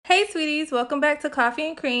Hey, sweeties, welcome back to Coffee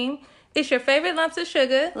and Cream. It's your favorite lumps of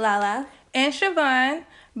sugar, Lala. and Siobhan,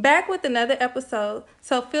 back with another episode.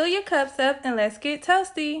 So fill your cups up and let's get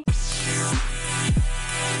toasty.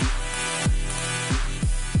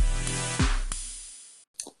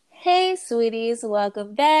 Hey, sweeties,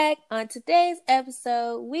 welcome back. On today's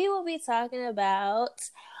episode, we will be talking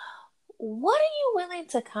about what are you willing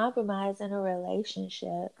to compromise in a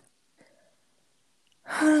relationship?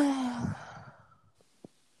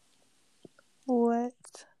 What?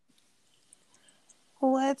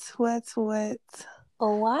 Why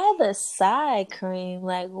the side cream?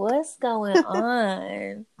 Like, what's going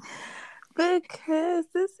on? Because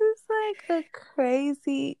this is like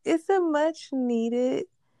it's a much needed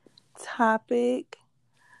topic.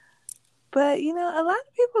 But, a lot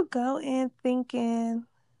of people go in thinking,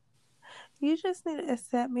 you just need to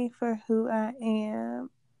accept me for who I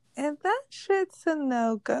am. And that shit's a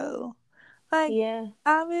no-go. Like, Yeah.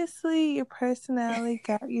 obviously, your personality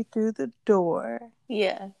got you through the door.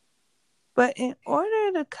 Yeah. But in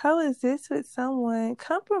order to coexist with someone,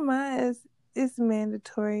 compromise is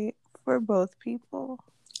mandatory for both people.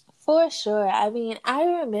 For sure. I mean, I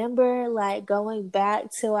remember like going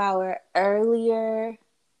back to our earlier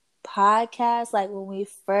podcast, like when we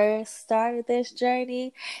first started this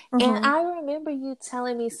journey, and I remember you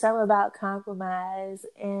telling me something about compromise,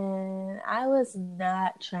 and I was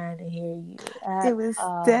not trying to hear you at It was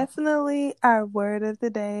all. definitely our word of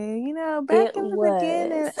the day. Back It in the was.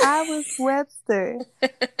 beginning, I was Webster.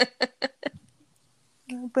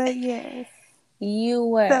 But yes. You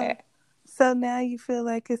were. So now you feel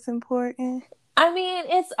like it's important? I mean,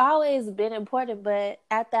 it's always been important, but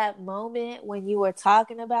at that moment when you were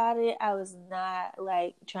talking about it, I was not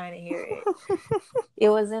like trying to hear it. It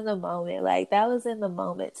was in the moment. Like, that was in the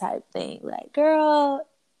moment type thing. Like, girl,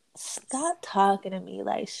 stop talking to me.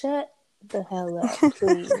 Like, shut the hell up,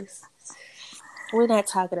 please. We're not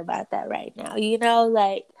talking about that right now.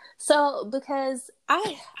 Like, so because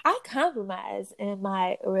I compromise in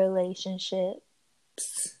my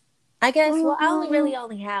relationships. I guess, well, I only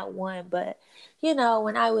had one, but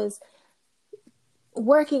when I was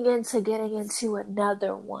working into getting into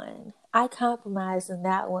another one, I compromised in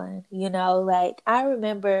that one. Like, I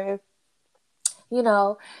remember,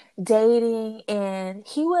 dating, and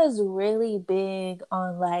he was really big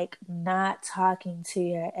on like not talking to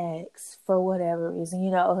your ex for whatever reason.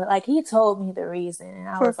 Like, he told me the reason, and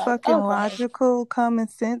I For was like, fucking okay. logical, common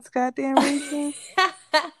sense goddamn reason.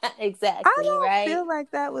 Exactly. I don't right? feel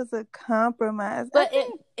like that was a compromise. But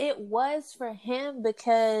it was for him,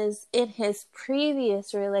 because in his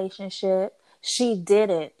previous relationship, she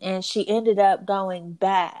didn't, and she ended up going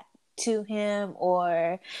back to him,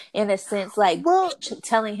 or in a sense, like,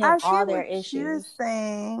 telling him all their issues. You're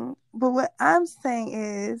saying, but what I'm saying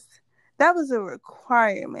is that was a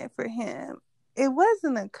requirement for him. It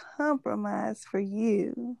wasn't a compromise for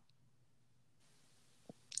you.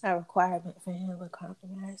 A requirement for him, a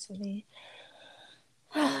compromise for me.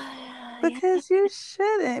 Because you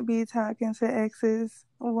shouldn't be talking to exes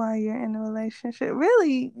while you're in a relationship.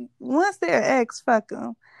 Really, once they're ex, fuck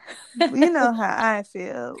them. You know how I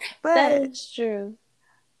feel. But that is true.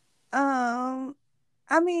 I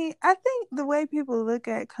mean, I think the way people look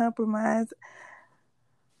at compromise,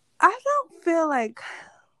 I don't feel like.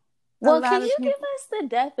 Well, can you give us the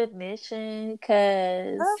definition?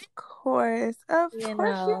 Because Of course, I'm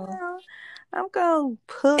gonna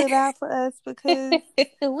pull it out for us because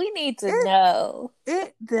we need to know.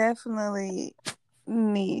 It definitely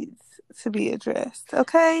needs to be addressed.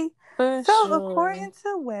 Okay, for so sure. According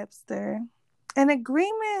to Webster, an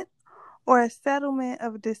agreement or a settlement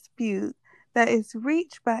of a dispute that is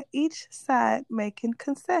reached by each side making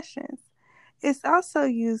concessions. It's also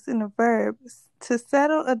used in a verb to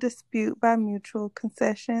settle a dispute by mutual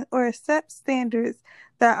concession or accept standards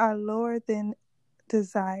that are lower than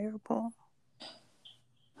desirable.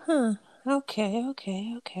 Okay.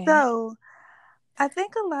 So, I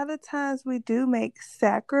think a lot of times we do make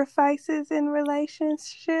sacrifices in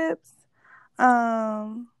relationships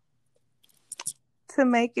to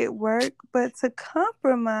make it work, but to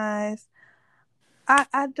compromise,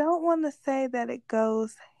 I don't want to say that it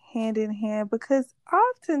goes hand in hand, because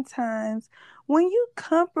oftentimes when you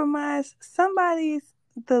compromise, somebody's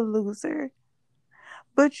the loser,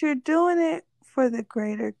 but you're doing it for the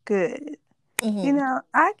greater good.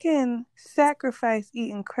 I can sacrifice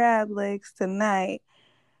eating crab legs tonight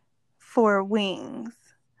for wings.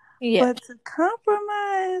 Yeah. But to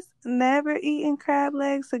compromise never eating crab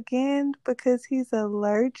legs again because he's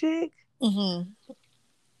allergic,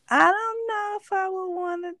 I don't know if I would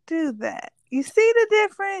want to do that. You see the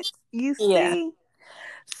difference? You see?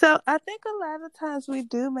 So I think a lot of times we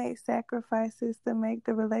do make sacrifices to make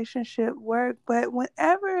the relationship work, but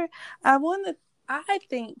whenever I want to, I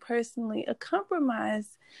think personally, a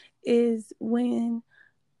compromise is when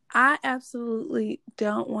I absolutely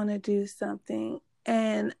don't want to do something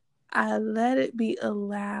and I let it be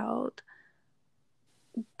allowed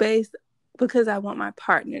based because I want my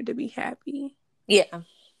partner to be happy. Yeah.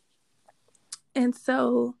 And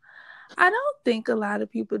so I don't think a lot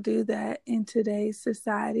of people do that in today's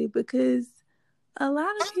society because a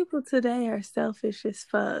lot of people today are selfish as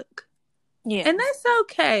fuck. Yeah. And that's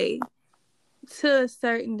okay to a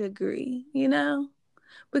certain degree, you know?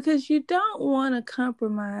 Because you don't want to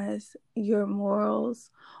compromise your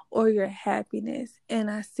morals or your happiness.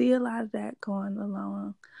 And I see a lot of that going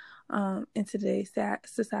along in today's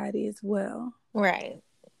society as well. Right.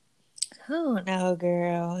 Oh no,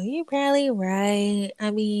 girl. You're probably right.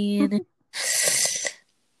 I mean,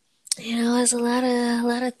 it's a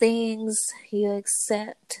lot of things you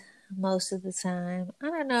accept most of the time. I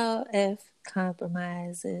don't know if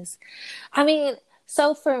compromises. I mean,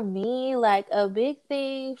 so for me, like a big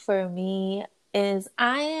thing for me is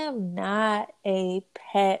I am not a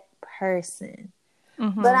pet person,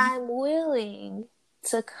 but I'm willing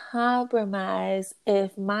to compromise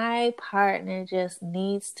if my partner just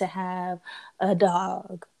needs to have a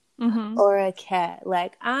dog or a cat.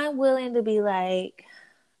 Like I'm willing to be like,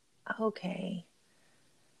 okay,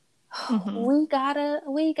 we got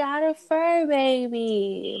a fur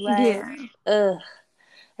baby. Like, Yeah.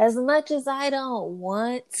 as much as I don't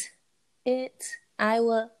want it, I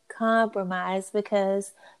will compromise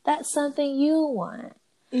because that's something you want.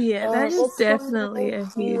 Yeah, And that is it's going to definitely make a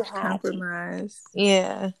you huge happy. compromise.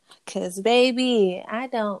 Yeah, because baby, I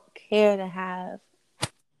don't care to have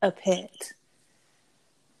a pet.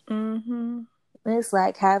 Mm-hmm. It's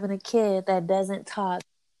like having a kid that doesn't talk.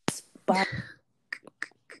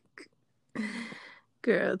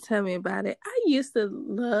 Girl, tell me about it. I used to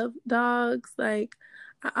love dogs. Like,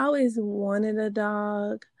 I always wanted a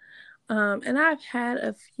dog. And I've had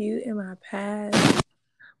a few in my past.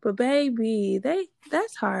 But baby,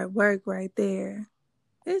 that's hard work right there.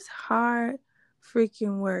 It's hard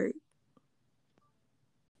freaking work.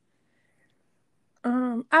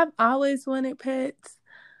 I've always wanted pets,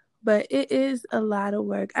 but it is a lot of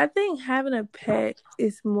work. I think having a pet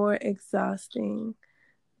is more exhausting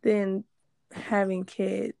than having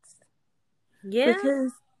kids. Yeah.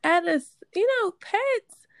 Because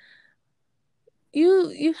pets,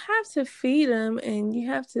 you have to feed them and you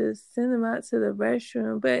have to send them out to the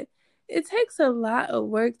restroom, but it takes a lot of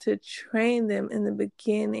work to train them in the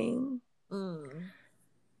beginning.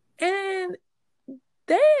 And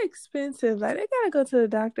they're expensive. Like, they gotta go to the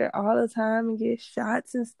doctor all the time and get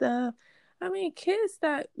shots and stuff. I mean, kids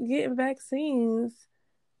start getting vaccines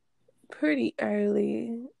pretty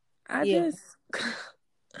early. I Yeah. just,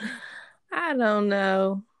 I don't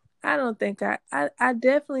know. I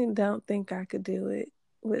definitely don't think I could do it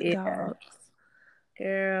with Yeah. dogs.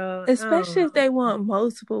 Girl. Especially if they want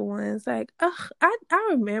multiple ones. Like, I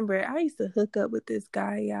remember I used to hook up with this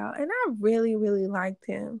guy, y'all, and I really, really liked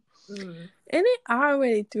him. And it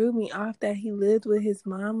already threw me off that he lived with his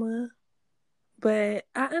mama, but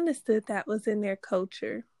I understood that was in their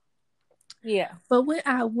culture. Yeah. But when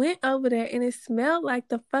I went over there and it smelled like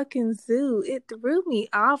the fucking zoo, it threw me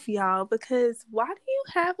off, y'all, because why do you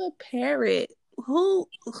have a parrot? I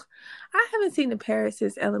haven't seen a parrot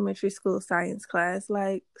since elementary school science class.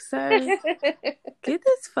 Like, sir, get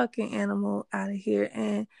this fucking animal out of here.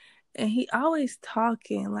 And he always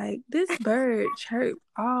talking. Like, this bird chirped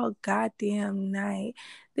all goddamn night.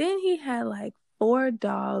 Then he had like 4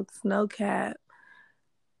 dogs, no cap.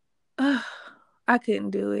 Ugh, I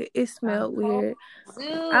couldn't do it. It smelled weird.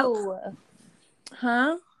 Zoo.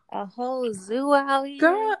 Huh? A whole zoo out here.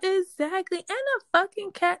 Girl, exactly. And a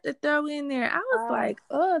fucking cat to throw in there. I was like,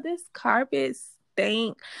 oh, this carpet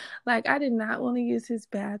stink. Like, I did not want to use his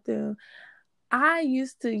bathroom. I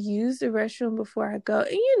used to use the restroom before I go.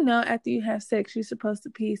 And after you have sex, you're supposed to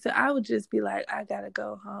pee. So I would just be like, I gotta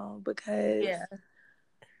go home because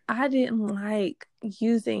I didn't like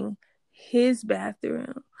using his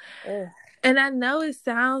bathroom. Ugh. And I know it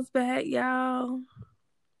sounds bad, y'all.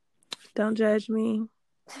 Don't judge me.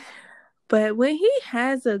 But when he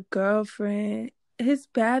has a girlfriend, his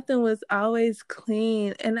bathroom was always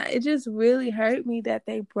clean. And it just really hurt me that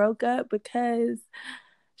they broke up because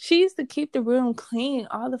she used to keep the room clean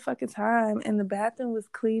all the fucking time. And the bathroom was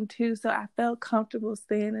clean too. So I felt comfortable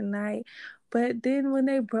staying the night. But then when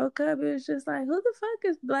they broke up, it was just like, who the fuck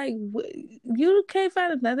is like, you can't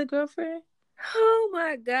find another girlfriend? Oh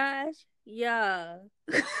my gosh. Yeah.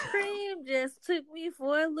 Cream just took me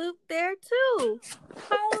for a loop there too.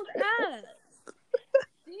 Hold up.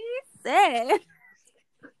 She said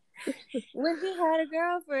when he had a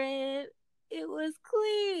girlfriend, it was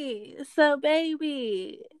clean. So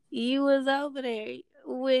baby, you was over there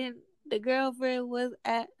when the girlfriend was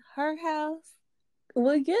at her house.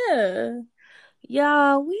 Well, yeah.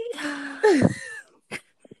 Y'all, we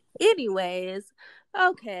anyways,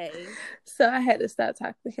 okay. So I had to stop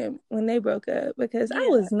talking to him when they broke up because I Yeah.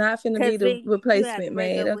 was not finna be Cause the then you had to replacement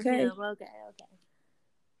break maid, up with okay? him. Okay.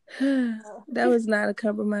 That was not a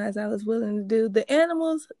compromise I was willing to do. The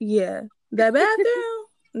animals, yeah. That bathroom,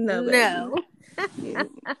 no, baby. No.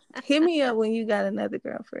 Hit me up when you got another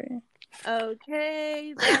girlfriend.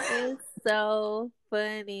 Okay, that is so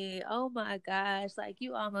funny. Oh my gosh, like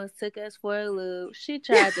you almost took us for a loop. She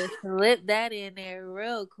tried to slip that in there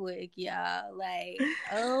real quick, y'all. Like,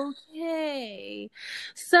 okay.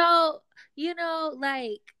 So,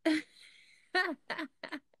 like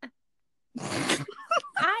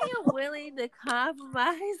I am willing to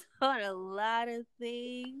compromise on a lot of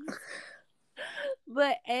things.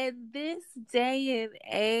 But in this day and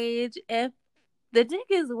age, if the dick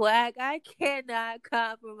is whack, I cannot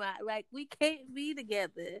compromise. Like, we can't be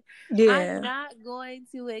together. I'm Yeah. not going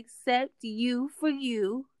to accept you for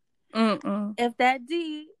you Mm-mm. if that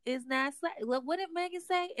D is not slapping. What did Megan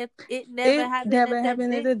say? If it never It happened, never if the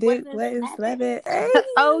happened at dick a dick wasn't wasn't slapping. slapping. Hey.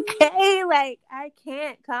 Okay, like I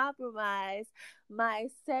can't compromise my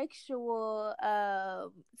sexual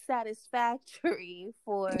satisfactory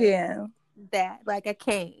for Yeah. that. Like I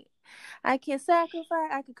can't. I can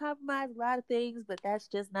sacrifice, I can compromise a lot of things, but that's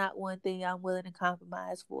just not one thing I'm willing to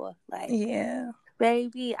compromise for. Like, Yeah.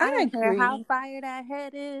 baby, I I don't care how agree. fire that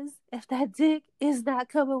head is. If that dick is not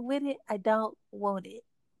coming with it, I don't want it.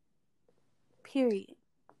 Period.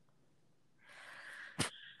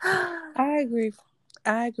 I agree.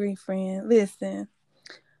 I agree, friend. Listen,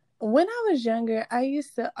 when I was younger, I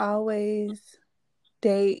used to always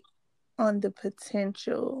date on the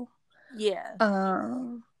potential. Yeah.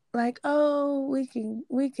 Like, oh, we can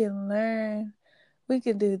learn, we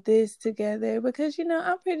can do this together because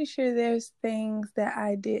I'm pretty sure there's things that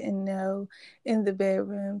I didn't know in the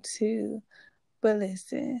bedroom too. But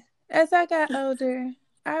listen, as I got older,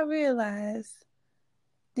 I realized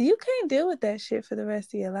you can't deal with that shit for the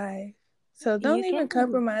rest of your life. So You don't even can.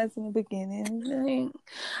 compromise in the beginning.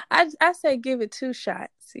 I say give it 2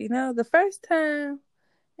 shots. The first time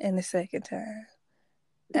and the second time.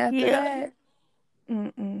 After Yeah. that,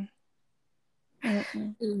 mm-mm,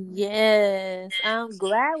 mm-mm. Yes. I'm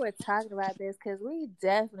glad we're talking about this because we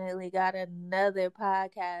definitely got another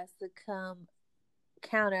podcast to come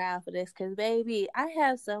counter out for this because, baby, I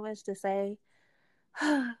have so much to say.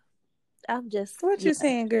 I'm just, What yeah. you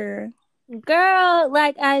saying, girl? Girl,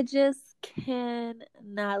 like, I just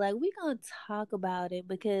cannot. Like, we gonna talk about it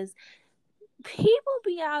because people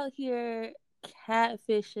be out here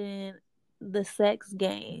catfishing the sex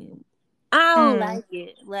game. I don't Mm. like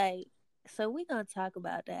it. Like, so we gonna talk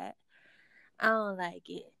about that. I don't like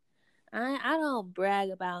it. I don't brag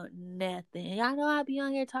about nothing. Y'all know I be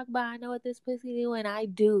on here talking about I know what this pussy do, and I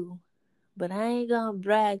do. But I ain't gonna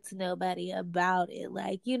brag to nobody about it.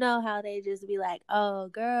 Like, you know how they just be like, oh,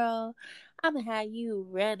 girl, I'm gonna have you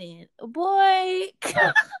running. Boy,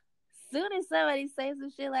 soon as somebody say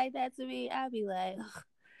some shit like that to me, I be like, ugh,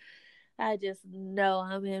 I just know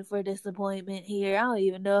I'm in for disappointment here. I don't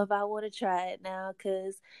even know if I want to try it now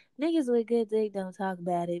because niggas with good dick don't talk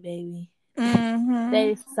about it, baby. Mm-hmm.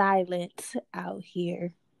 They silent out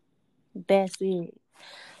here. That's it.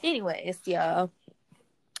 Anyways, y'all.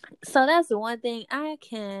 So that's the one thing I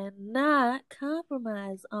cannot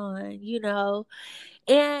compromise on.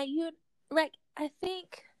 And like I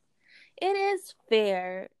think it is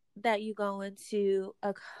fair that you go into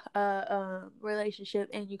a relationship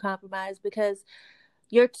and you compromise because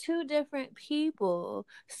you're two different people.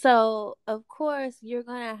 So of course you're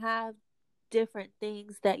gonna have different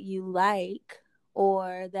things that you like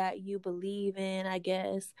or that you believe in, I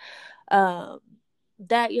guess, um,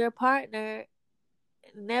 that your partner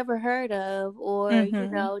never heard of or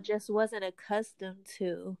Mm-hmm. just wasn't accustomed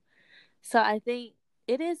to. So I think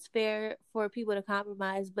it is fair for people to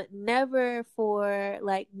compromise, but never for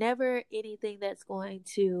like never anything that's going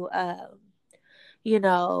to you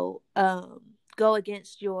know um go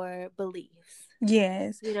against your beliefs.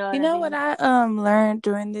 Yes. You know what You I know what mean? I learned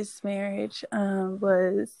during this marriage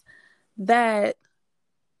was that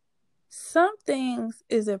some things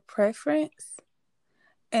is a preference,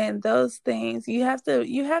 and those things you have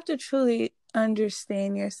to truly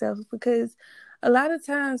understand yourself because a lot of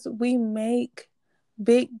times we make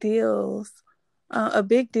big deals a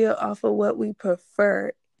big deal off of what we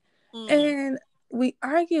prefer. Mm. And we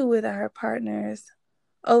argue with our partners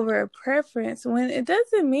over a preference when it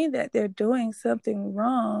doesn't mean that they're doing something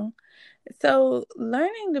wrong. So,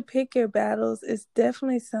 learning to pick your battles is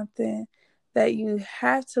definitely something that you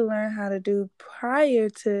have to learn how to do prior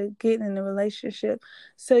to getting in a relationship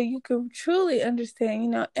so you can truly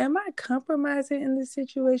understand, am I compromising in this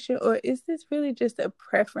situation, or is this really just a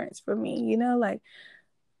preference for me? Like,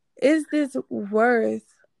 is this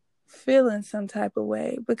worth feeling some type of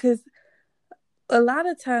way? Because a lot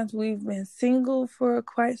of times we've been single for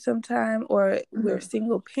quite some time, or we're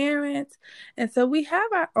single parents. And so we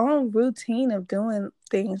have our own routine of doing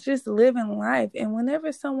things, just living life. And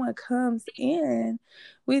whenever someone comes in,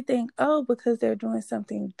 we think, oh, because they're doing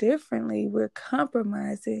something differently, we're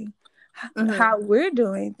compromising how we're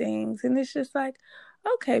doing things. And it's just like,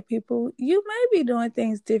 okay, people, you may be doing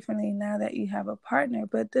things differently now that you have a partner,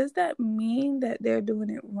 but does that mean that they're doing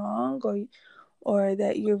it wrong, or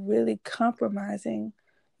that you're really compromising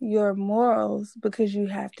your morals because you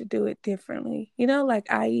have to do it differently?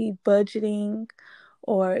 Like, i.e. budgeting,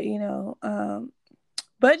 or,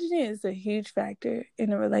 budgeting is a huge factor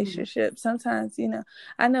in a relationship. Sometimes,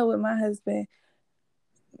 I know with my husband,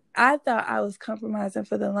 I thought I was compromising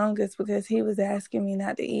for the longest because he was asking me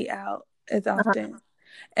not to eat out as often.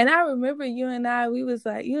 And I remember you and I, you was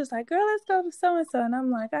like, girl, let's go to so-and-so. And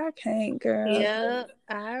I'm like, I can't, girl. Yeah,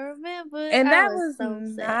 I remember. And I that was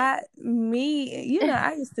was so not me.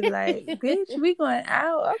 I used to be like, bitch, we going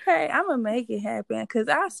out. Okay, I'm going to make it happen. Because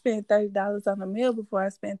I spent $30 on a meal before I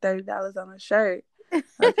spent $30 on a shirt.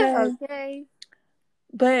 Okay? Okay.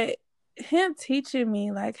 But him teaching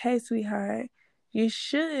me, like, hey, sweetheart, you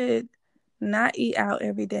should not eat out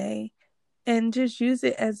every day and just use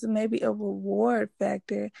it as maybe a reward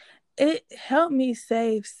factor. It helped me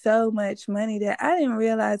save so much money that I didn't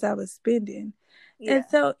realize I was spending. Yeah. And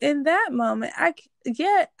so in that moment,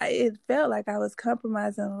 it felt like I was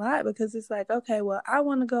compromising a lot, because it's like, okay, well, I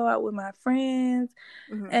want to go out with my friends.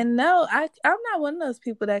 And no, I'm not one of those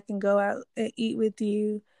people that can go out and eat with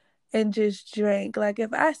you and just drink. Like,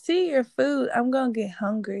 if I see your food, I'm going to get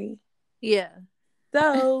hungry. Yeah.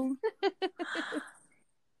 So,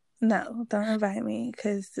 no, don't invite me,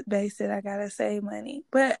 because they said I got to save money.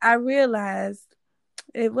 But I realized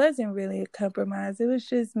it wasn't really a compromise. It was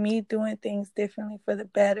just me doing things differently for the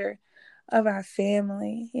better of our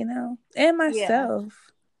family, and myself.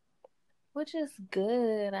 Yeah. Which is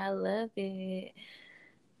good. I love it.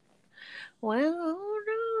 Well,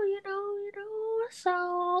 no.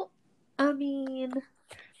 So, I mean,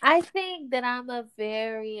 I think that I'm a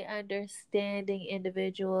very understanding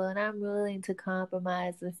individual, and I'm willing to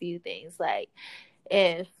compromise a few things. Like,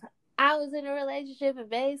 if I was in a relationship and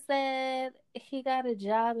Bae said he got a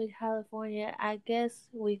job in California, I guess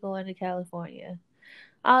we going to California.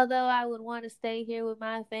 Although I would want to stay here with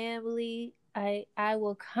my family, I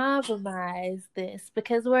will compromise this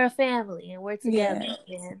because we're a family and we're together.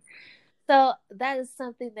 Yeah. And so that is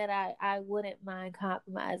something that I wouldn't mind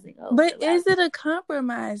compromising over. But is it a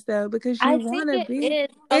compromise, though? Because you want to be. Is.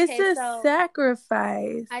 It's Okay, a so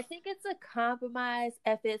sacrifice. I think it's a compromise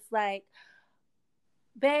if it's like,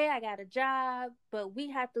 Bae, I got a job, but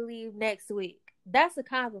we have to leave next week. That's a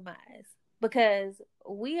compromise because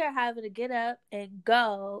we are having to get up and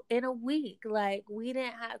go in a week. Like, we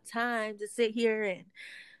didn't have time to sit here and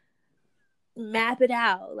map it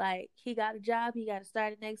out. Like, he got a job, he got to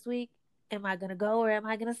start it next week. Am I gonna go or am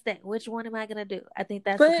I gonna stay? Which one am I gonna do? I think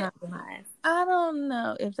that's a compromise. I don't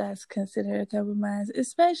know if that's considered a compromise,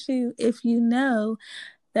 especially if you know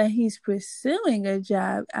that he's pursuing a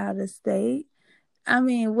job out of state. I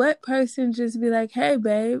mean, what person just be like, hey,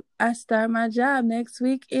 babe, I start my job next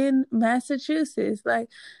week in Massachusetts? Like,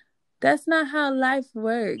 that's not how life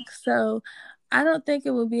works. So I don't think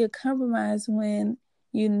it would be a compromise when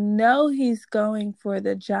you know he's going for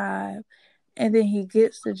the job and then he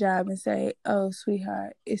gets the job and say, oh,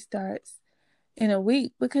 sweetheart, it starts in a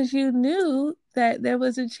week, because you knew that there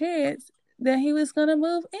was a chance that he was going to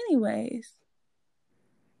move anyways.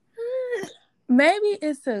 Maybe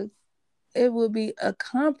it would be a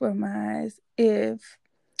compromise if,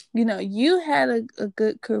 you had a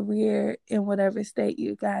good career in whatever state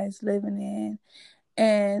you guys living in,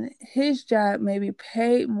 and his job maybe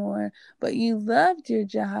paid more, but you loved your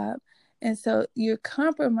job, and so you're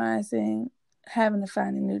compromising having to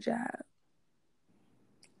find a new job.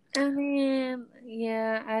 I mean,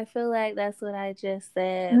 yeah, I feel like that's what I just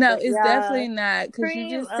said. No, but it's definitely not, because you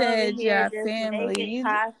just said your family. Making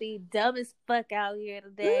coffee, dumb as fuck out here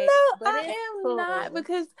today. No, but I am cool. Not,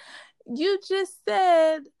 because you just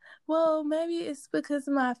said, well, maybe it's because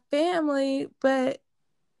of my family, but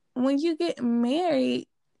when you get married,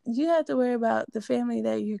 you have to worry about the family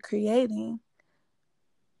that you're creating.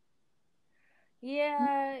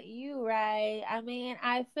 Yeah, you right. I mean,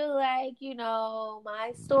 I feel like,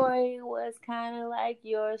 my story was kind of like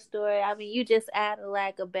your story. I mean, you just added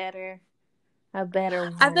like a better I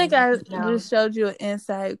think one, I you know. just showed you an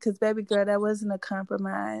insight because, baby girl, that wasn't a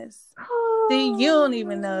compromise. See, you don't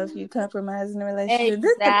even know if you compromise in a relationship.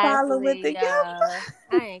 This the problem with Exactly, the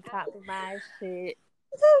y'all. I ain't compromised shit.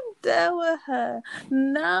 I'm done with her.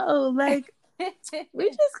 No, like we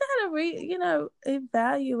just gotta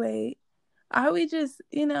evaluate. Are we just,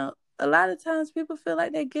 a lot of times people feel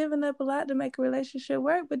like they're giving up a lot to make a relationship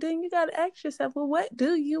work, but then you gotta ask yourself, well, what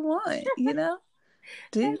do you want?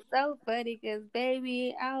 Do That's so funny because,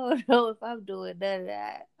 baby, I don't know if I'm doing none of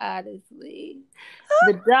that, honestly.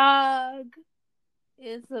 The dog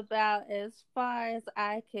is about as far as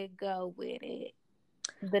I can go with it.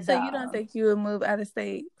 The so you don't dog. think you would move out of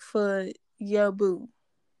state for your boo?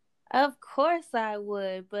 Of course I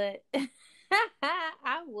would, but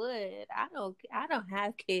I would. I don't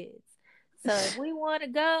have kids. So if we want to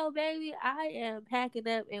go, baby, I am packing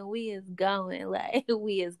up and we is going. Like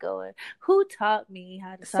we is going. Who taught me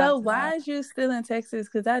how to So talk to why is you still in Texas?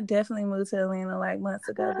 Because I definitely moved to Atlanta like months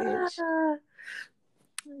ago, bitch. her?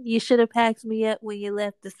 You should have packed me up when you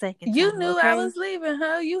left the second You time, knew I okay? was leaving,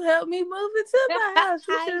 huh? You helped me move into my house.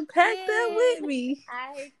 You should I have packed up with did. me.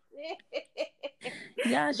 I did.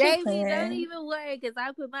 Yeah, she Baby, don't playing. even worry because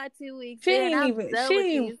I put my 2 weeks She in. ain't I'm even done with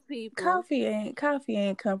she ain't these people. coffee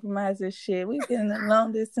ain't compromising shit. We've been in a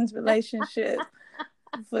long distance relationship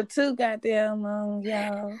for too goddamn long,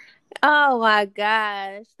 y'all. Oh my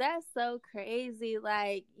gosh, that's so crazy.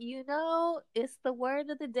 Like, it's the word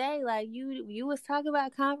of the day. Like you was talking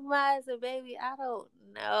about compromise and baby, I don't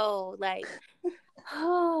know. Like,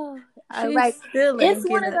 oh, I She like still it's ain't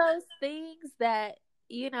one get of it. those things that,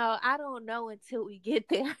 I don't know until we get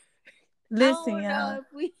there. I Listen, don't know y'all. if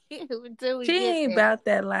we until we She get ain't there. about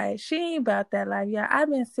that life. She ain't about that life, y'all. I've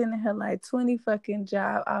been sending her like 20 fucking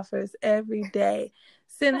job offers every day.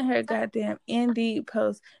 Sending her goddamn Indeed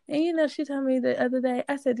posts. And she told me the other day,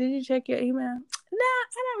 I said, did you check your email? No, I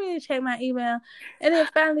don't really check my email. And then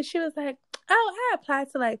finally she was like, oh, I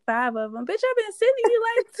applied to like 5 of them. Bitch, I've been sending you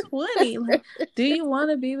like 20. Like, do you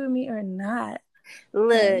want to be with me or not?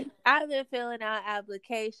 Look, Like, I've been filling out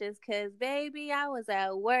applications because, baby, I was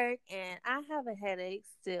at work and I have a headache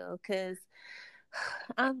still because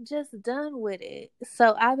I'm just done with it.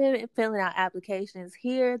 So I've been filling out applications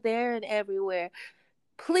here, there, and everywhere.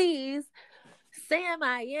 Please, Sam,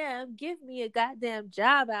 I am. Give me a goddamn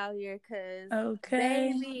job out here because,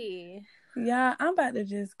 okay. baby. Yeah, I'm about to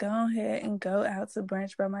just go ahead and go out to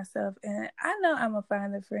brunch by myself. And I know I'm going to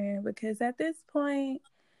find a friend because at this point,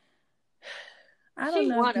 I don't She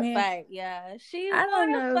know if want to me fight, yeah. She I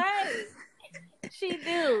don't want to know. fight. She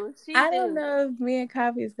do. She I don't do. know if me and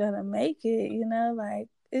Coffee is gonna make it. Like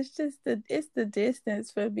it's just the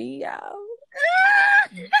distance for me, y'all.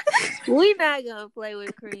 We not gonna play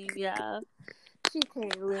with Cream, y'all. She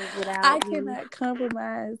can't live I without me. cannot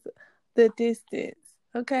compromise the distance.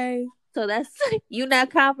 Okay. So that's you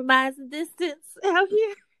not compromising distance out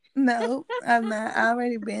here. No, I'm not. I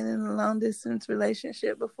already been in a long distance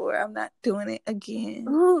relationship before. I'm not doing it again.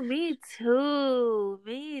 Ooh, me too.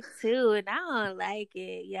 Me too. And I don't like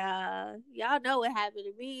it, y'all. Y'all know what happened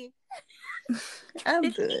to me. I'm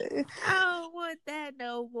good. I don't want that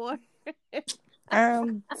no more.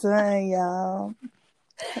 I'm done, y'all.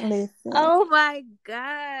 Listen. Oh my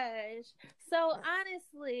gosh. So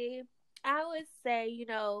honestly, I would say,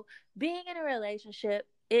 being in a relationship,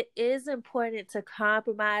 it is important to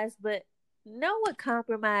compromise, but know what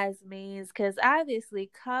compromise means because obviously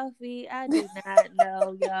coffee I do not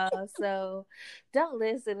know, y'all. So don't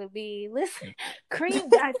listen to me. Listen, Cream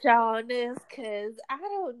got y'all on this because I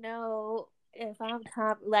don't know if I'm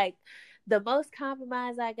like the most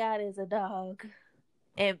compromise I got is a dog.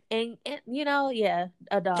 And yeah,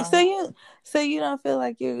 a So dog. you don't feel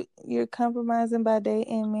like you're compromising by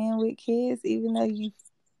dating men with kids, even though you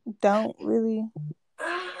don't really.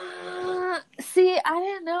 See, I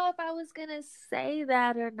didn't know if I was gonna say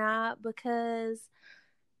that or not because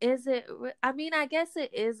I mean, I guess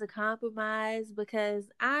it is a compromise because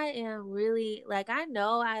I am really like I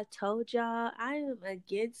know I told y'all I am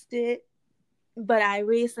against it, but I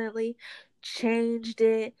recently changed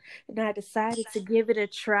it and I decided to give it a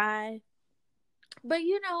try. But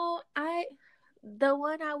the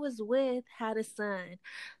one I was with had a son.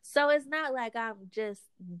 So it's not like I'm just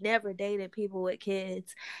never dated people with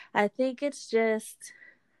kids. I think it's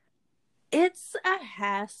a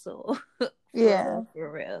hassle Yeah.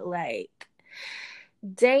 for real. Like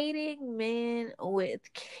dating men with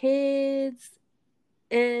kids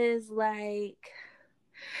is like,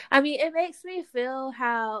 I mean, it makes me feel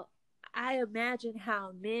how I imagine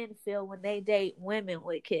how men feel when they date women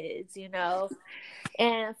with kids, you know?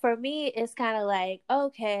 And for me, it's kind of like,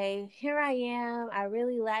 okay, here I am. I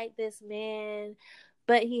really like this man,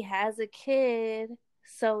 but he has a kid.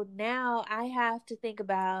 So now I have to think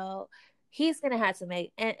about he's going to have to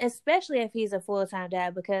make, and especially if he's a full time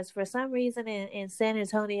dad, because for some reason in San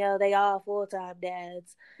Antonio, they all full time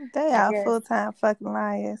dads. They I are guess. full-time fucking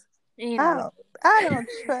liars. Anyway. I don't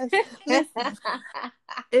trust. Listen,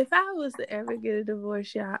 if I was to ever get a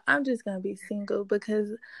divorce, y'all, I'm just gonna be single because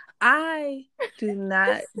I do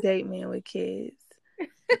not date men with kids,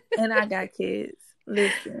 and I got kids.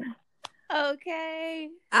 Listen, Okay.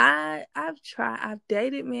 I've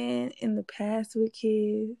dated men in the past with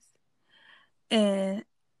kids, and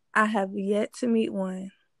I have yet to meet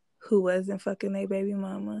one who wasn't fucking their baby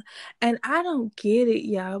mama. And I don't get it,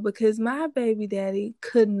 y'all, because my baby daddy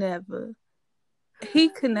could never. He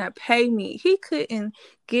could not pay me. He couldn't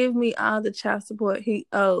give me all the child support he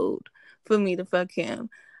owed for me to fuck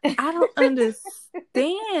him. I don't understand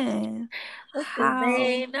Because they how.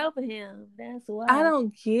 ain't know for him. That's why. I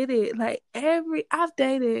don't get it. Like I've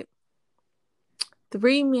dated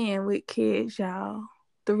 3 men with kids, y'all.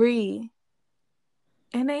 3.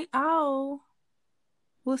 And they all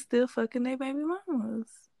was still fucking their baby mamas.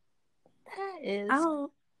 That is I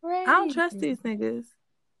don't crazy. trust these niggas.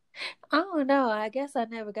 I don't know. I guess I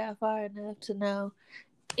never got far enough to know.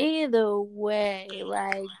 Either way,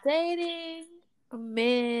 like dating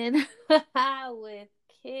men with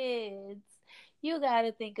kids, you got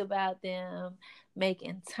to think about them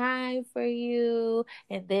making time for you,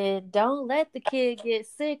 and then don't let the kid get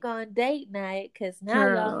sick on date night, because now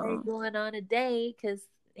y'all ain't Girl. going on a date because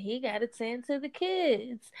he got to tend to the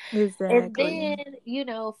kids. And Exactly. then, you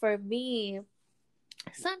know, for me,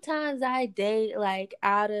 sometimes I date like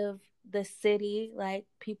out of the city, like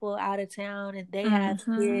people out of town, and they have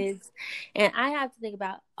Mm-hmm. kids. And I have to think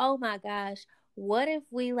about, oh my gosh, what if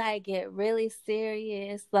we like get really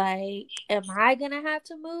serious? Like, am I gonna have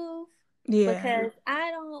to move? Yeah. Because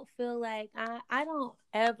I don't feel like I don't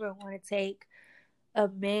ever want to take a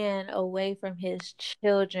man away from his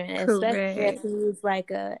children, especially if Correct. he's like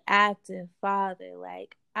a active father.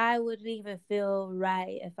 Like, I wouldn't even feel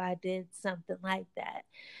right if I did something like that.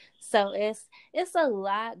 So it's a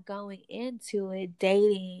lot going into it,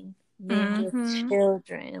 dating men with Mm-hmm.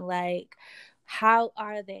 children. Like, how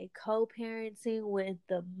are they co-parenting with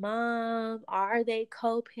the mom? Are they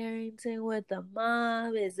co-parenting with the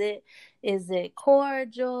mom? Is it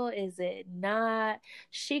cordial? Is it not?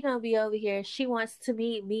 She gonna be over here. She wants to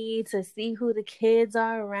meet me to see who the kids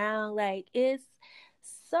are around. Like, it's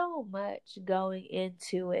so much going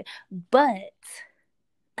into it. But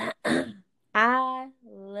I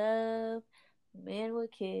love men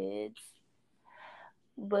with kids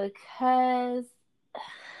because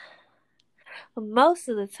most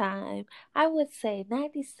of the time, I would say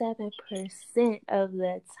 97% of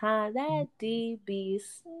the time, that D be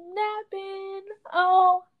snapping.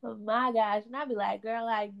 Oh my gosh. And I'd be like, girl,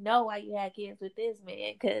 I know why you had kids with this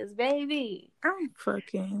man. Because, baby. I'm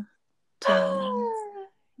fucking done.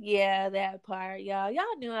 Yeah, that part, y'all.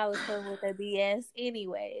 Y'all knew I was playing with the BS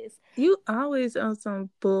anyways. You always on some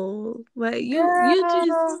bull. Like you just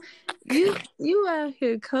Girl, you out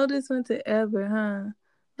here coldest winter ever, huh?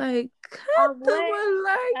 Like cut I'm the what?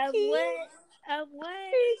 I'm malarkey. what? I'm what?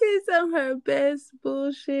 She is on her best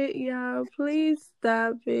bullshit, y'all. Please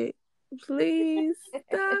stop it. Please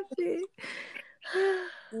stop it.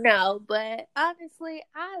 No, but honestly,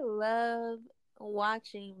 I love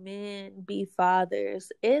watching men be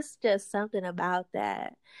fathers. It's just something about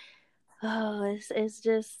that. Oh, it's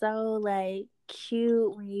just so like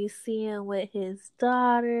cute when you see him with his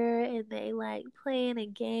daughter and they like playing a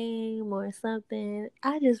game or something.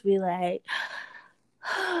 I just be like,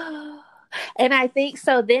 and I think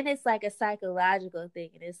so. Then it's like a psychological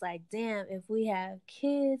thing, and it's like, damn, if we have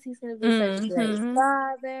kids, he's gonna be such a great Mm-hmm.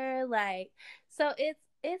 father. Like, so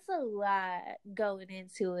it's a lot going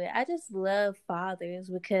into it. I just love fathers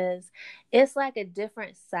because it's like a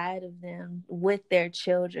different side of them with their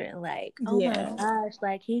children. Like, oh my Yeah. gosh,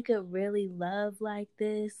 like he could really love like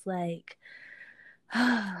this. Like,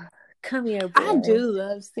 come here, I boy. do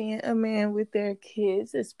love seeing a man with their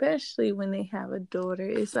kids, especially when they have a daughter.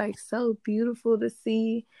 It's like so beautiful to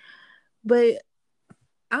see. But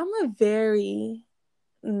I'm a very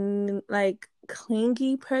like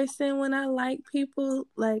clingy person when I like people.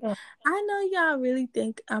 Like I know y'all really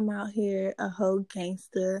think I'm out here a whole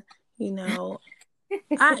gangster, you know.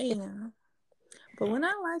 I am. But when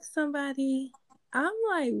I like somebody, I'm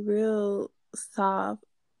like real soft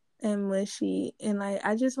and mushy, and like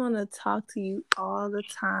I just want to talk to you all the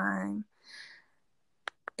time.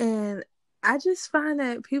 And I just find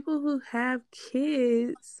that people who have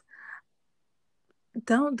kids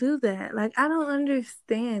don't do that. Like I don't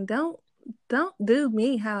understand. Don't do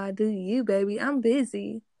me how I do you, baby. I'm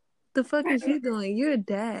busy. The fuck is you doing? You're a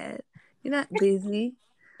dad. You're not busy.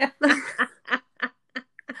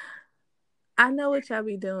 I know what y'all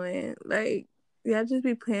be doing. Like, y'all just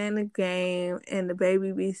be playing the game and the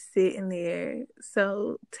baby be sitting there.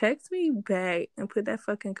 So text me back and put that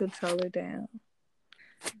fucking controller down.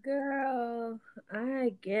 Girl,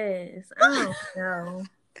 I guess. I don't know.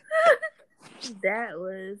 That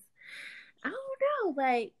was, I don't know.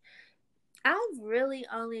 Like, I've really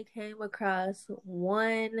only came across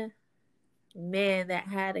one man that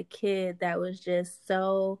had a kid that was just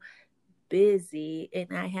so busy,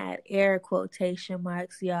 and I had air quotation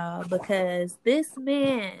marks, y'all, because this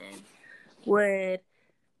man would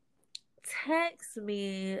text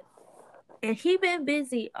me, and he been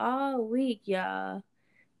busy all week, y'all,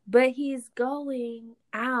 but he's going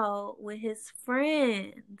out with his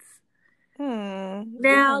friends.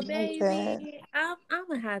 Now, Like baby, I'm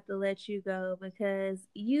gonna have to let you go because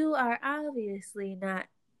you are obviously not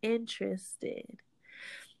interested.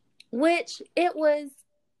 Which it was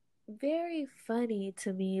very funny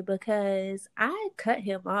to me because I cut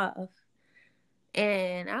him off.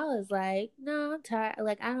 And I was like, no, I'm tired.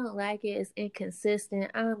 Like, I don't like it. It's inconsistent.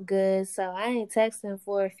 I'm good. So I ain't texting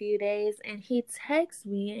for a few days. And he texted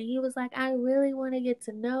me and he was like, I really want to get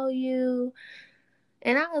to know you.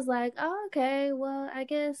 And I was like, oh, okay, well, I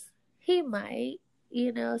guess he might,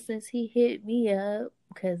 since he hit me up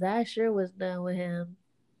because I sure was done with him.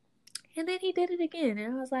 And then he did it again.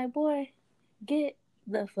 And I was like, boy, get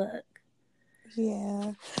the fuck.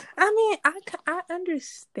 Yeah. I mean, I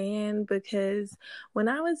understand because when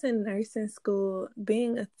I was in nursing school,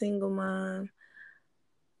 being a single mom,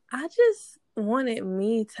 I just wanted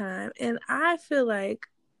me time. And I feel like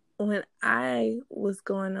when I was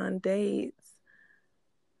going on dates,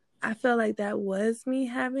 I felt like that was me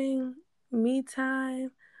having me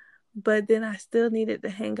time, but then I still needed to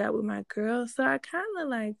hang out with my girls. So I kind of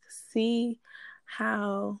like see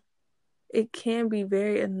how it can be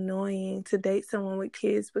very annoying to date someone with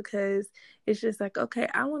kids because it's just like, okay,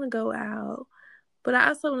 I want to go out, but I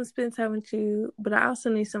also want to spend time with you, but I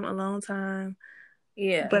also need some alone time.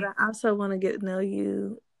 Yeah. But I also want to get to know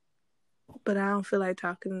you. But I don't feel like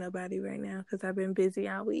talking to nobody right now because I've been busy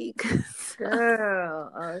all week. Girl,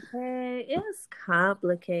 okay. It's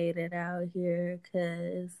complicated out here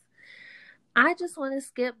because I just want to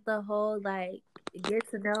skip the whole like get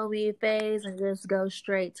to know me phase and just go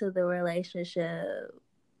straight to the relationship.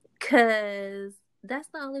 Because that's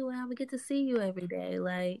the only way I'm going to get to see you every day.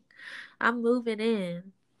 Like, I'm moving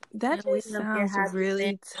in. That And we just up there sounds happy really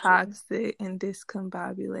family. toxic and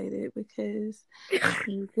discombobulated because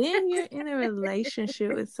then you're in a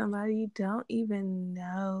relationship with somebody you don't even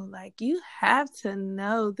know. Like, you have to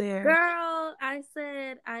know their. Girl, I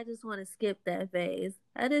said I just want to skip that phase.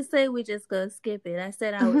 I didn't say we just go skip it. I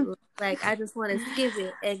said I would, like, I just want to skip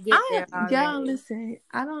it and get there Y'all already. listen,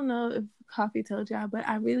 I don't know if Coffee told y'all, but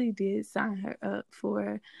I really did sign her up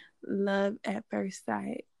for Love at First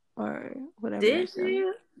Sight or whatever Did that show.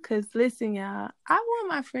 you? Cause listen, y'all, I want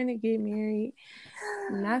my friend to get married,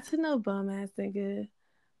 not to no bum ass nigga.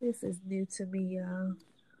 This is new to me, y'all.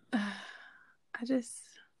 I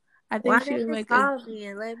Why think she didn't would you make a. call me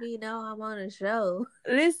and let me know I'm on a show?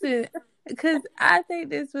 Listen, cause I think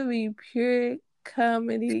this would be pure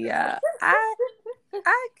comedy, y'all.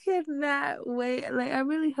 I could not wait. Like, I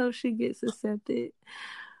really hope she gets accepted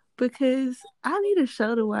because I need a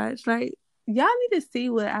show to watch. Like, y'all need to see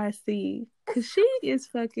what I see because she is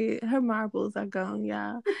fucking. Her marbles are gone,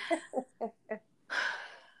 y'all.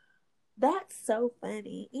 That's so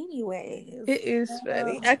funny. Anyways. It is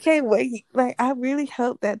funny. I can't wait. Like, I really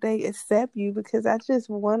hope that they accept you because I just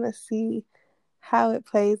want to see how it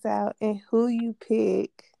plays out and who you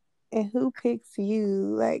pick and who picks you.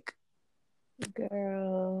 Like,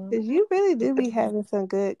 Girl. because you really do be having some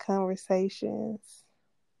good conversations.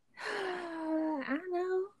 I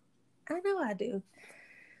know. I do.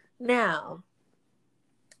 Now,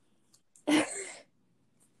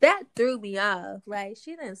 that threw me off. Like,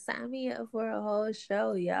 she didn't sign me up for a whole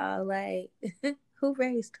show, y'all. Like, who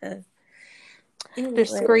raised her? The Anyway,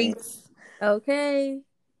 streets. okay.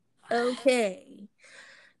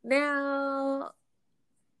 Now,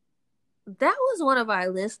 that was one of our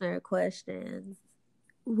listener questions.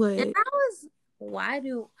 And What? that was, why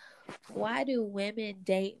do Why do women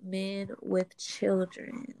date men with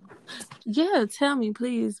children? Yeah, tell me,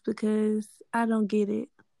 please, because I don't get it.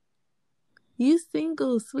 You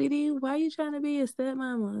single, sweetie. Why you trying to be a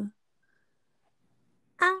stepmama?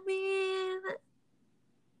 I mean,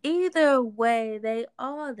 either way, they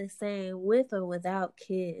all the same, with or without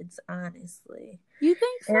kids, honestly. You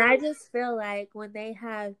think so? And I just feel like when they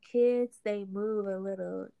have kids, they move a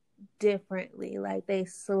little differently. Like they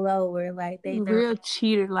slower, like they know. Real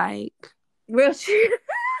cheater like. Real shit.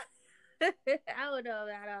 I don't know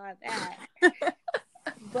about all that.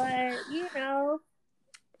 But,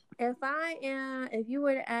 if you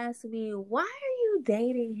were to ask me, why are you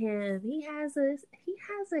dating him? He has a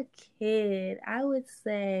kid. I would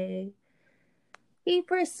say he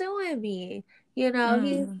pursuing me.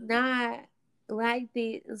 He's not like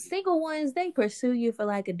the single ones. They pursue you for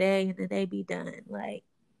like a day and then they be done. Like,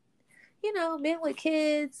 men with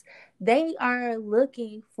kids, they are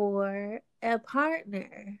looking for a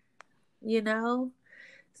partner,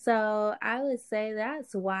 So I would say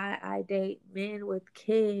that's why I date men with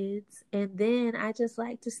kids. And then I just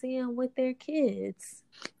like to see them with their kids.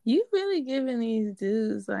 You really giving these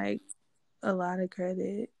dudes like a lot of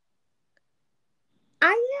credit.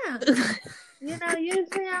 I am.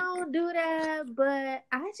 Usually I don't do that, but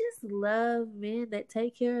I just love men that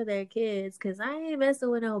take care of their kids, because I ain't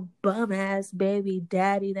messing with no bum ass baby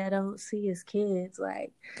daddy that don't see his kids.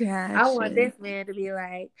 Like, Gotcha. I want this man to be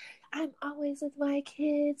like, I'm always with my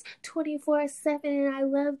kids 24/7 and I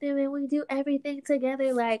love them and we do everything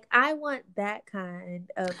together. Like, I want that kind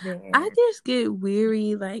of man. I just get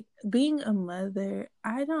weary, like, being a mother.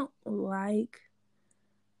 I don't like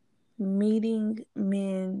meeting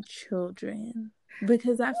men children,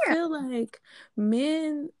 because I feel like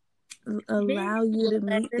men allow you to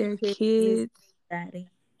meet their kids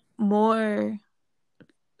more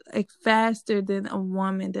like faster than a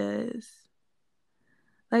woman does.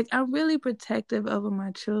 Like, I'm really protective over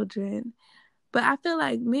my children, but I feel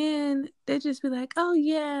like men, they just be like, oh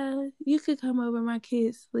yeah, you could come over, my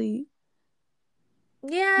kids sleep.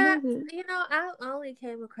 Yeah, I only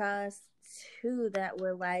came across 2 that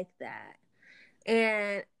were like that.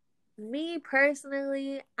 And me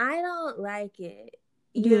personally, I don't like it.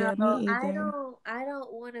 Me either. I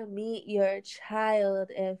don't want to meet your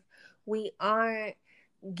child if we aren't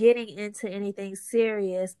getting into anything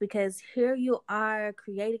serious, because here you are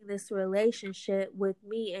creating this relationship with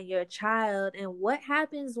me and your child, and what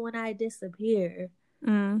happens when I disappear?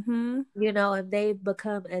 Mm-hmm. And they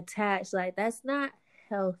become attached. Like, that's not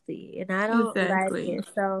healthy, and I don't like it.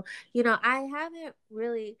 So, I haven't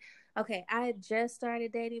really. Okay, I just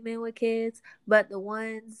started dating men with kids, but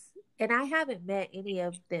and I haven't met any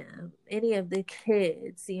of the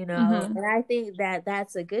kids, Mm-hmm. and I think that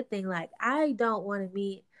that's a good thing. Like, I don't want to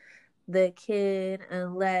meet the kid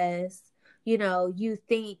unless you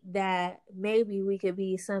think that maybe we could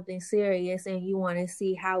be something serious, and you want to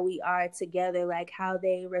see how we are together, like how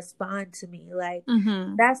they respond to me. Like,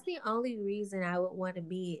 that's the only reason I would want to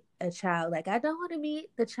meet a child. Like, I don't want to meet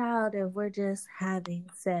the child if we're just having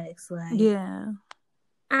sex. Like, yeah,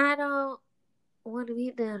 I don't want to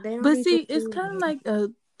meet them. They don't but need see, to it's kind of like a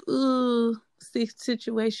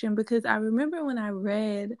situation, because I remember when I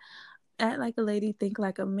read Act Like a Lady, Think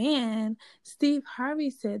Like a Man, Steve Harvey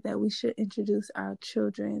said that we should introduce our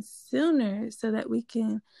children sooner so that we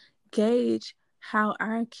can gauge how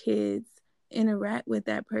our kids interact with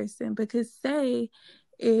that person. Because say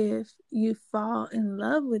if you fall in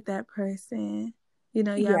love with that person,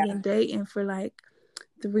 y'all been dating for like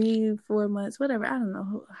 3-4 months, whatever. I don't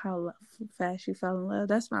know how fast you fall in love.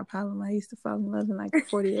 That's my problem. I used to fall in love in like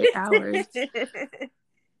 48 hours.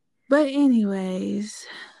 But anyways,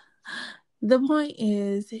 the point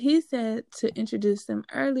is, he said to introduce them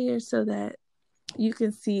earlier so that you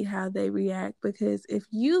can see how they react. Because if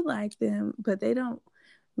you like them, but they don't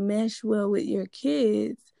mesh well with your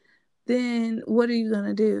kids, then what are you going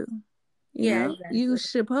to do? Exactly. You're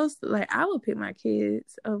supposed to, like, I would pick my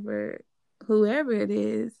kids over whoever it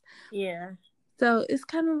is. Yeah. So it's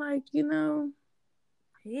kind of like, Yeah,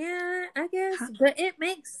 I guess, but it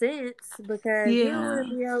makes sense, because you don't want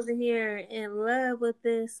to be over here in love with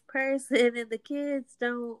this person, and the kids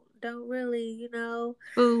don't really,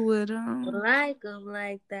 fool with them, like them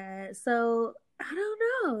like that. So I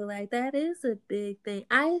don't know, like, that is a big thing.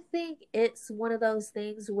 I think it's one of those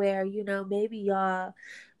things where maybe y'all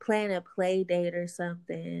plan a play date or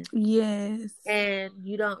something. Yes. And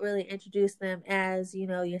you don't really introduce them as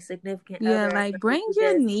your significant other. other. Like, bring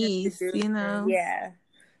your niece, Yeah.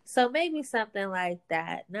 So maybe something like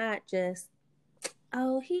that, not just,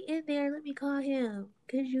 oh, he in there, let me call him,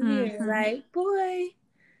 'cause you here. Like, boy,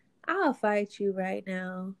 I'll fight you right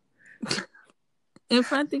now. In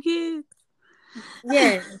front of the kids?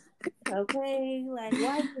 Yes. Okay, like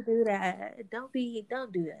why you do that? Don't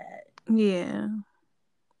do that. Yeah.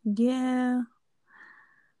 Yeah.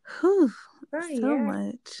 Whew. Oh So yeah.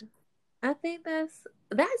 much. I think that's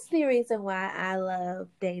the reason why I love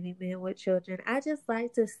dating men with children. I just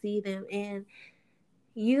like to see them, and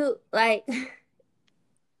you like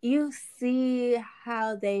you see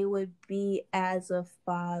how they would be as a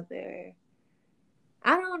father.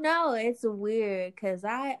 I don't know. It's weird because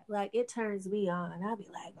I like it turns me on. I'll be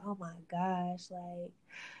like, oh my gosh,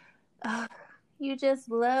 like, you just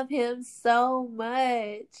love him so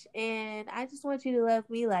much. And I just want you to love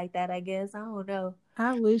me like that, I guess. I don't know.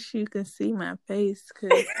 I wish you could see my face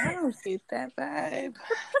because I don't get that vibe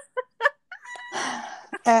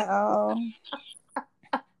at all.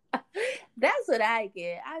 That's what I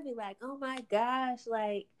get. I'd be like, oh my gosh,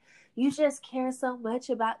 like, you just care so much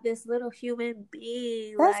about this little human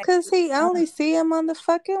being. That's Like, because he only see him on the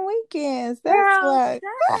fucking weekends. That's girl, why.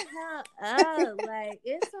 shut the hell up. Like,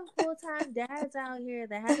 it's some full-time dads out here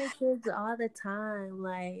that have their kids all the time.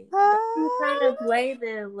 Like, don't be trying to play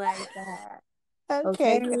them like that.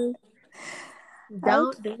 Okay. Okay?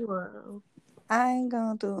 Don't Okay. do them. I ain't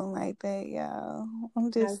gonna do them like that, y'all. I'm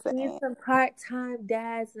I've just seen saying. some part-time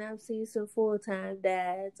dads and I've seen some full-time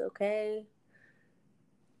dads, okay?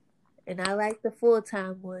 And I like the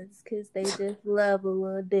full-time ones because they just love a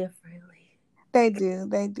little differently. They do.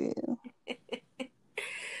 They do.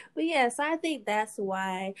 But yes, I think that's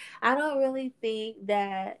why I don't really think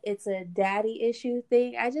that it's a daddy issue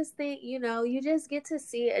thing. I just think, you just get to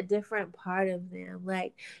see a different part of them.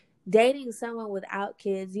 Like dating someone without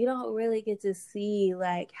kids, you don't really get to see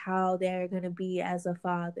like how they're going to be as a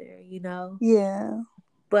father. Yeah.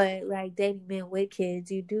 But like dating men with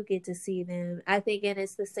kids, you do get to see them. I think, and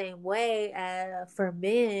it's the same way for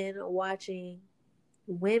men watching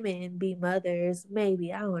women be mothers.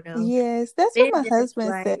 Maybe, I don't know. Yes, that's what It my just husband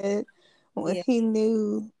like, said when yeah. he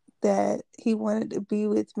knew that he wanted to be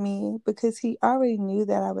with me because he already knew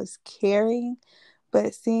that I was caring.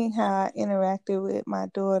 But seeing how I interacted with my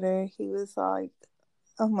daughter, he was like,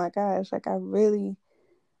 oh my gosh, like I really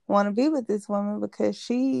want to be with this woman because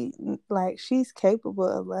she's capable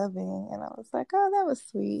of loving. And I was like, oh, that was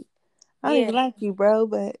sweet. I don't Yeah. even like you, bro,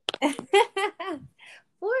 but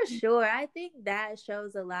For sure. I think that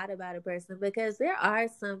shows a lot about a person because there are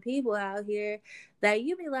some people out here that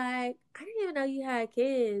you be like, I didn't even know you had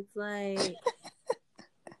kids. Like,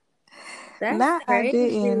 that's not I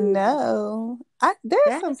didn't crazy. know.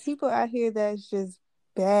 There's some That's, people out here that's just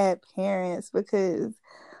bad parents because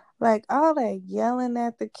like all that yelling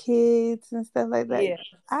at the kids and stuff like that. yeah.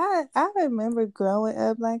 I remember growing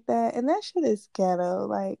up like that, and that shit is ghetto.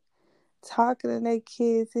 Like talking to their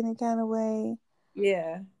kids any kind of way.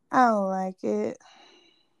 Yeah. I don't like it.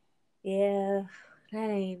 Yeah. That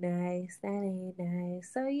ain't nice. That ain't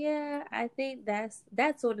nice. So yeah, I think that's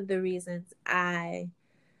one of the reasons I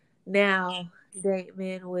now date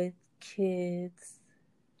men with kids.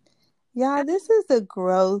 Y'all, this is a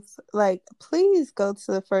growth. Like, please go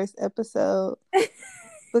to the first episode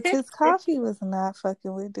because Coffee was not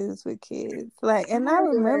fucking with dudes with kids. Like, and I I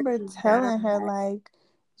was remember telling her, not. like,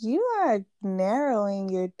 you are narrowing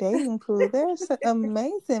your dating pool. There's some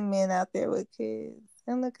amazing men out there with kids.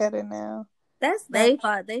 And look at her now. That's their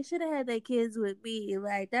fault. They should have had their kids with me.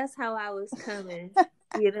 Like that's how I was coming.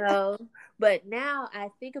 But now I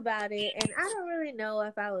think about it, and I don't really know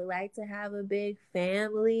if I would like to have a big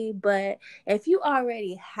family. But if you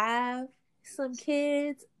already have some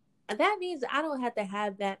kids, that means I don't have to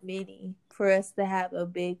have that many for us to have a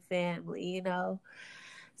big family. So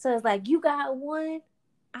it's like you got one,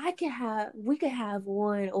 we could have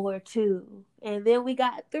one or two, and then we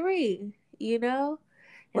got three. And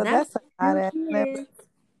Well, that's that's a lot two of kids.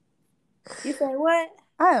 You say what?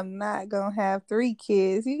 I am not gonna have 3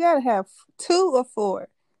 kids. You gotta have 2 or 4.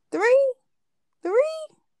 3? 3?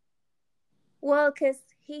 Well, because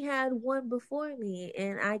he had one before me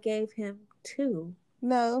and I gave him two.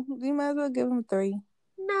 No, you might as well give them 3.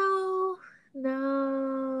 No,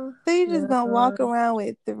 no, So you just gonna walk no. around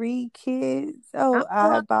with 3 kids? I'm Oh, well,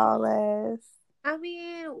 eyeball ass. I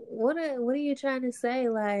mean, what are you trying to say?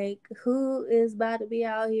 Like, who is about to be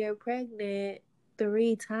out here pregnant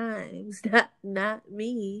 3 times? Not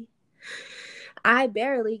me. I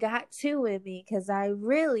barely got two in me because I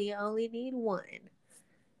really only need one.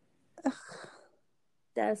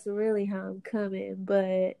 That's really how I'm coming.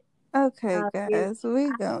 But Okay, I'll give, guys, we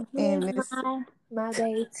I'll gonna end give this. my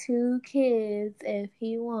babe 2 kids if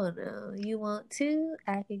he want them. You want two?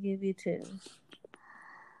 I can give you two.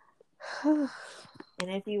 And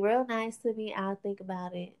if you're real nice to me, I'll think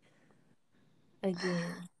about it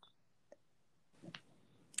again.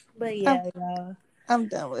 But I'm, yeah, y'all. I'm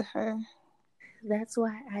done with her. That's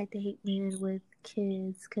why I date men with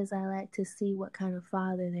kids, because I like to see what kind of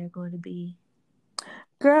father they're going to be.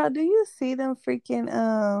 Girl, do you see them freaking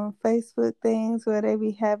Facebook things where they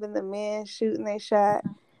be having the men shooting their shot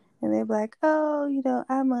and they're like,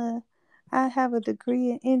 oh, I have a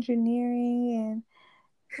degree in engineering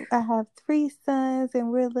and I have 3 sons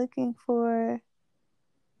and we're looking for.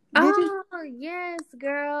 Did you? Oh, yes,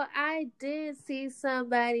 girl. I did see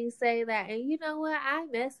somebody say that. And you know what? I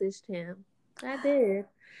messaged him. I did.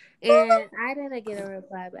 And I didn't get a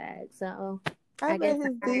reply back. So I I guess bet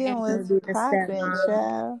his I DM am going was to be the popping, stepmom.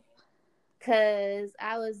 child. Because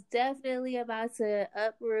I was definitely about to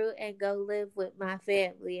uproot and go live with my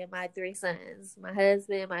family and my 3 sons. My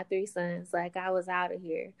husband and my 3 sons. Like, I was out of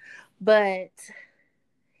here. But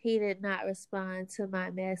he did not respond to my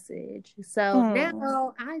message. So Mm,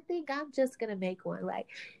 now I think I'm just going to make one. Like,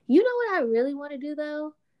 you know what I really want to do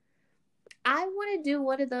though? I want to do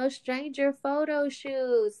one of those stranger photo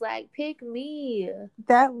shoots. Like, pick me.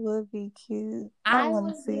 that would be cute. I I want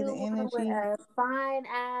to would see the do one with energy. a fine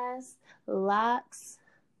ass locks.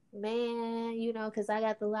 Man, because I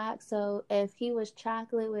got the locks. So if he was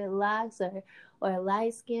chocolate with locks or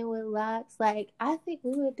light skin with locks, like I think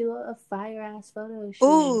we would do a fire ass photo shoot.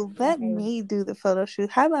 Ooh, let me do the photo shoot.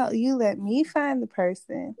 How about you let me find the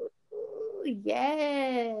person Ooh,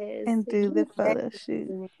 yes, and do the you photo shoot?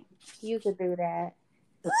 definitely you could do that.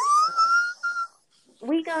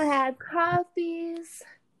 We gonna have coffees,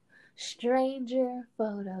 stranger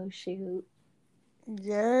photo shoot.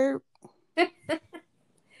 Yerp.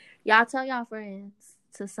 Y'all tell y'all friends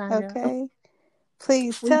to sign up. Okay.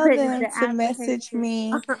 Please We tell putting them the to message application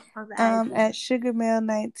me on the IG. at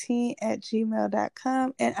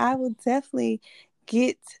sugarmail19@gmail.com and I will definitely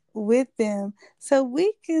get with them so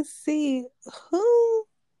we can see who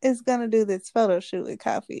is going to do this photo shoot with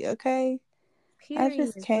coffee, okay? I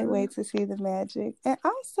just Period, can't boo. wait to see the magic. And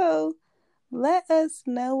also, let us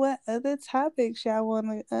know what other topics y'all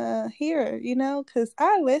want to hear, because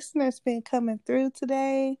our listeners been coming through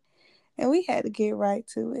today and we had to get right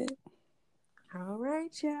to it. All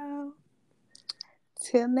right, y'all.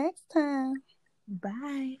 Till next time.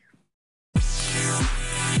 Bye.